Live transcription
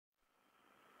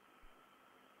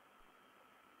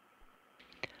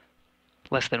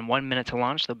less than 1 minute to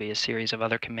launch. There'll be a series of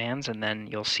other commands, and then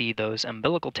you'll see those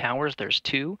umbilical towers, there's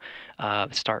two,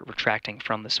 start retracting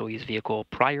from the Soyuz vehicle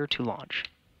prior to launch.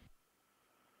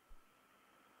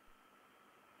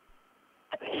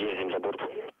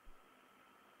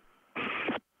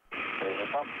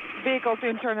 Vehicle to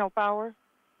internal power.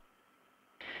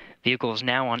 Vehicle is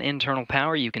now on internal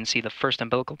power. You can see the first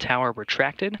umbilical tower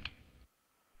retracted.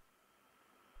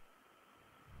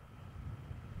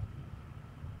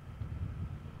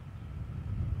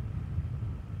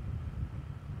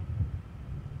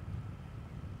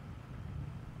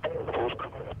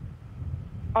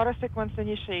 Auto sequence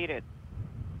initiated.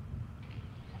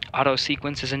 Auto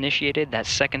sequence is initiated. That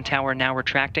second tower now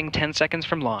retracting, 10 seconds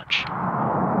from launch.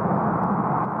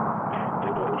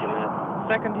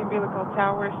 Second umbilical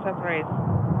tower separates.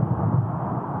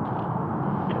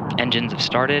 Engines have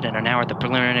started and are now at the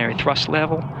preliminary thrust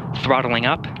level, throttling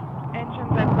up.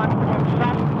 Engines at maximum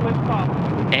thrust,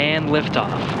 liftoff. And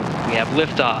liftoff. We have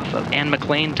liftoff of Anne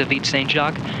McLean, David St.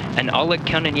 Jacques, and Oleg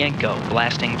Kononenko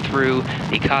blasting through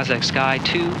the Kazakh sky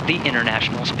to the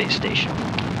International Space Station.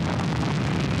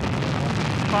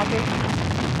 Copy.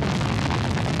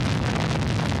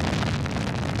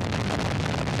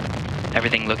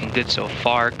 Everything looking good so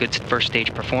far. Good first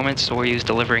stage performance. Soyuz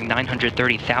delivering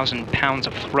 930,000 pounds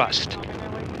of thrust.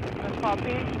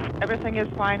 Copy. Everything is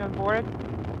fine on board.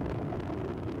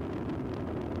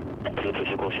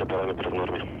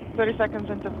 30 seconds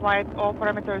into flight. All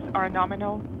parameters are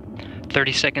nominal.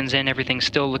 30 seconds in, everything's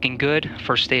still looking good.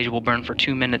 First stage will burn for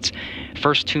 2 minutes.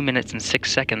 First 2 minutes and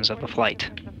 6 seconds of the flight.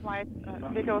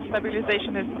 Vehicle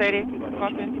stabilization is steady.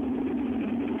 Copy.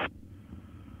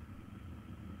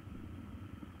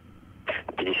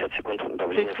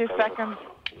 50 seconds.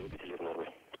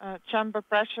 Chamber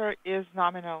pressure is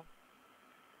nominal.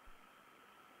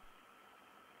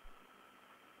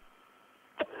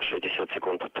 60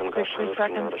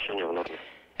 seconds.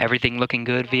 Everything looking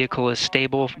good. Vehicle is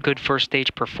stable. Good first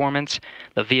stage performance.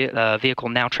 The vehicle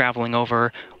now traveling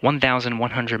over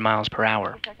 1,100 miles per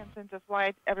hour. 30 seconds into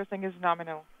flight. Everything is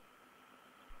nominal.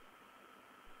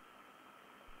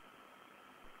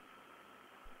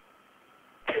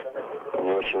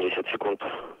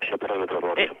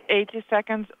 80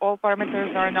 seconds, all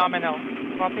parameters are nominal.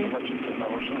 Copy.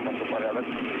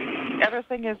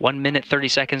 Everything is 1 minute 30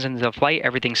 seconds into the flight.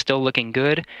 Everything's still looking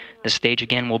good. The stage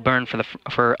again will burn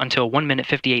for until 1 minute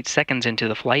 58 seconds into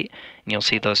the flight, and you'll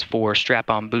see those 4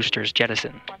 strap-on boosters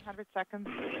jettison. 100 seconds.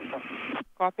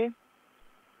 Copy.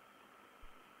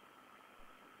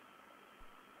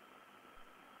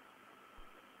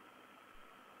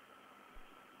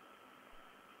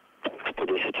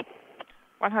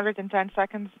 $110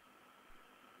 seconds.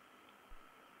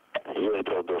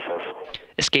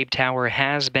 Escape tower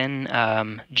has been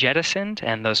jettisoned,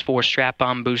 and those 4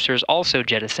 strap-on boosters also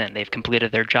jettisoned. They've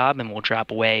completed their job and will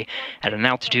drop away at an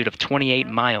altitude of 28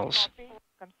 miles.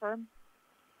 Confirm.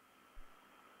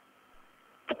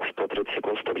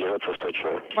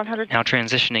 100. Now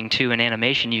transitioning to an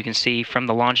animation, you can see from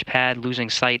the launch pad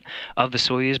losing sight of the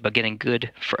Soyuz, but getting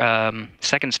good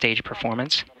second stage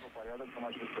performance.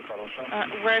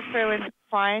 We're feeling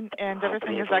fine, and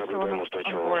everything is excellent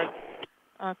on board.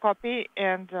 Copy,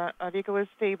 and vehicle is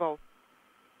stable.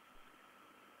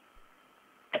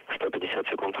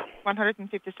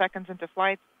 150 seconds into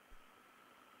flight.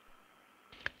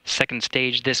 Second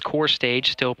stage, this core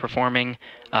stage, still performing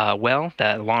well.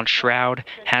 The launch shroud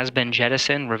has been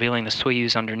jettisoned, revealing the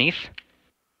Soyuz underneath.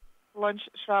 Launch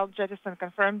shroud jettison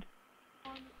confirmed.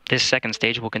 This second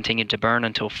stage will continue to burn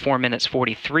until 4 minutes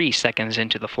 43 seconds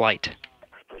into the flight.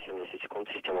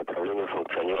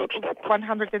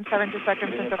 170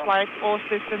 seconds into flight. All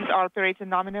systems are operating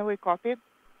nominally. Copy.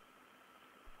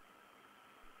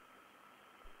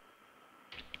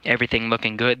 Everything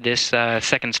looking good. This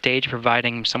second stage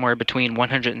providing somewhere between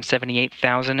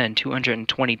 178,000 and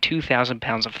 222,000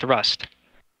 pounds of thrust.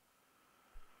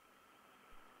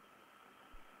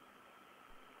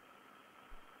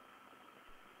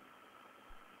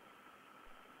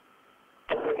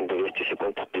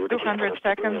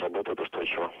 Seconds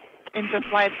into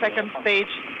flight. Second stage.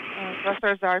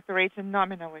 Thrusters are operating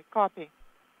nominally. Copy.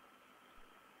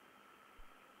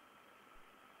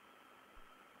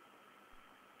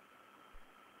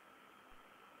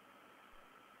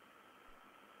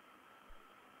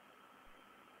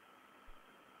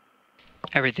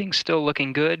 Everything's still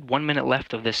looking good. 1 minute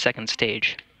left of this second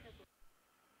stage.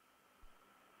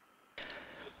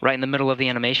 Right in the middle of the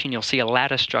animation, you'll see a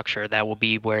lattice structure. That will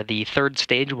be where the third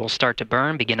stage will start to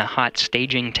burn, begin a hot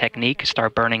staging technique,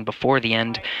 start burning before the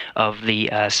end of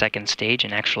the second stage,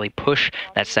 and actually push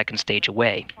that second stage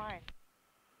away.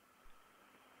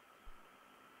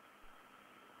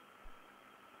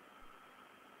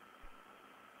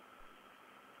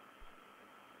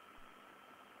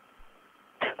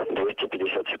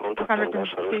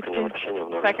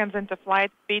 250 seconds into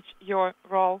flight. Pitch your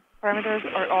roll parameters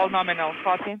are all nominal.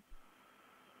 Copy.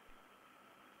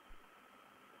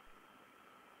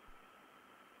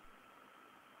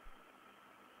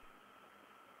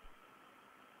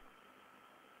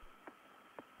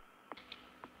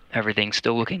 Everything's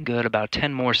still looking good. About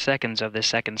 10 more seconds of the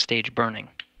second stage burning.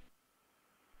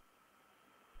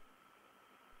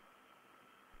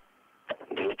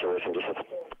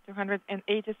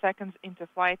 $280 seconds into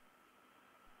flight.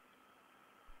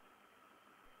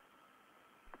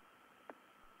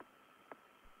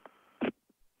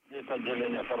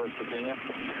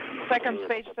 Second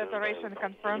stage separation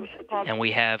confirmed. And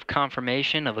we have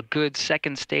confirmation of a good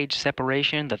second stage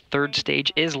separation. The third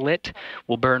stage is lit.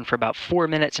 Will burn for about 4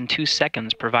 minutes and 2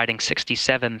 seconds, providing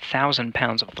 67,000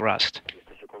 pounds of thrust.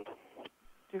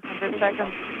 200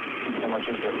 seconds.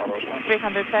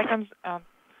 300 seconds.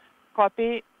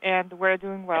 Copy, and we're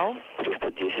doing well.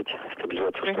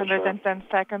 310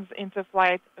 seconds into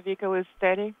flight. Vehicle is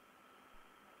steady.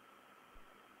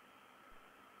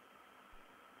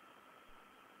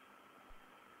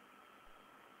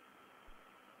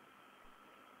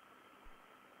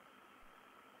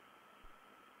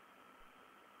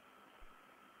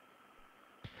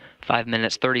 Five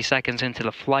minutes, 30 seconds into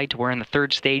the flight. We're in the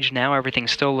third stage now.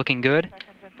 Everything's still looking good.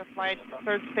 Seconds into flight.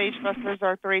 Third stage thrusters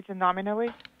are operating nominally.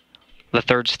 The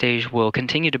third stage will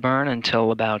continue to burn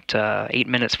until about 8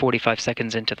 minutes, 45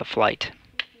 seconds into the flight.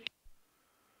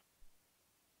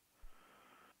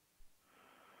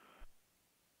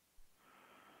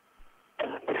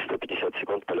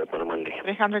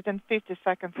 $350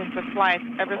 seconds into flight.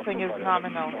 Everything is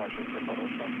nominal.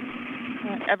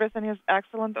 Everything is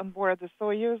excellent on board the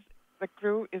Soyuz. The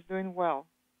crew is doing well.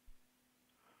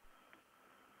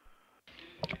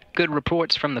 Good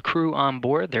reports from the crew on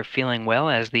board. They're feeling well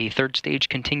as the third stage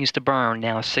continues to burn,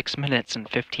 now 6 minutes and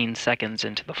 15 seconds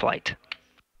into the flight. –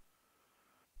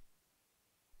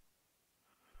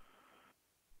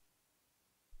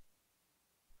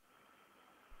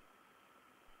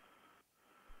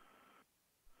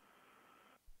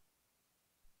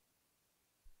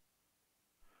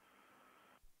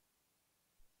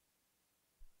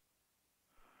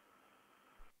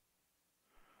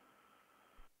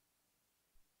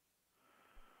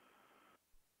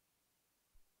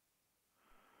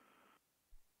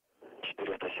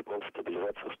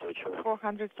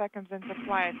 400 seconds into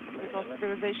flight. Vehicle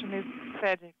stabilization is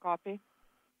steady. Copy.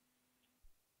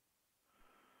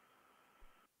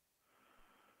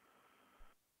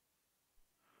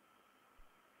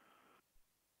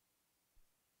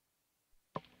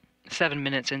 Seven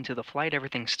minutes into the flight,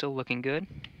 everything's still looking good.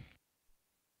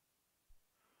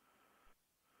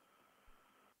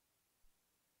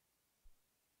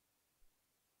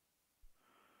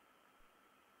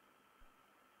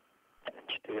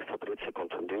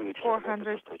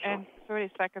 $430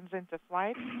 seconds into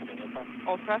flight.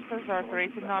 All thrusters are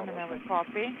operating nominally.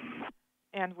 Copy.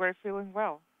 And we're feeling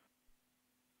well.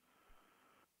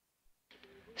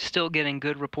 Still getting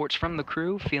good reports from the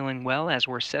crew, feeling well as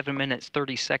we're 7 minutes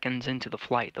 30 seconds into the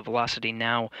flight. The velocity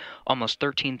now almost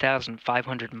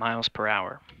 13,500 miles per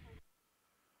hour.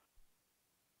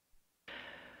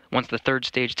 Once the third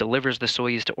stage delivers the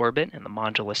Soyuz to orbit and the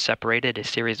module is separated, a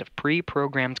series of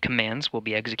pre-programmed commands will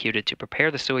be executed to prepare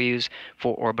the Soyuz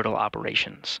for orbital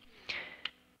operations.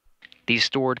 These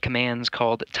stored commands,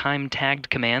 called time-tagged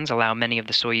commands, allow many of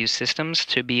the Soyuz systems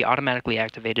to be automatically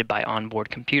activated by onboard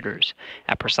computers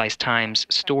at precise times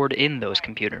stored in those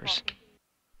computers.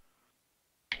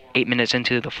 8 minutes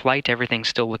into the flight, everything's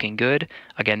still looking good.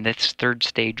 Again, this third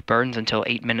stage burns until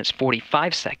 8 minutes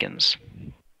 45 seconds.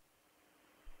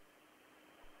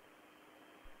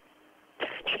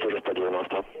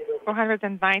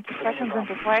 $490 seconds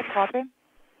into flight. Copy.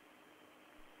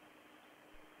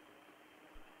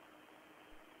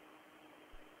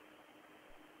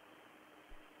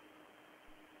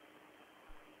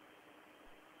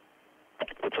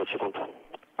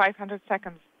 $500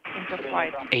 seconds into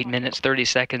flight. 8 minutes 30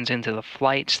 seconds into the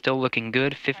flight, still looking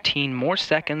good. 15 more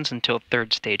seconds until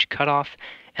third stage cutoff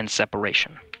and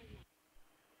separation.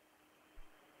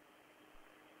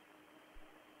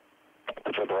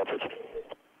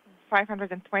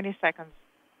 $520 seconds.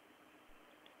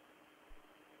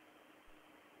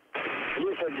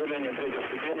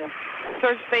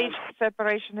 Third stage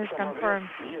separation is confirmed.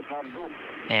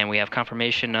 And we have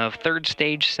confirmation of third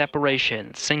stage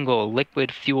separation. Single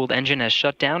liquid-fueled engine has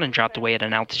shut down and dropped away at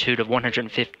an altitude of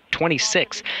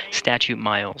 126 statute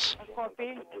miles.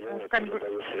 Copy.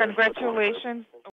 Congratulations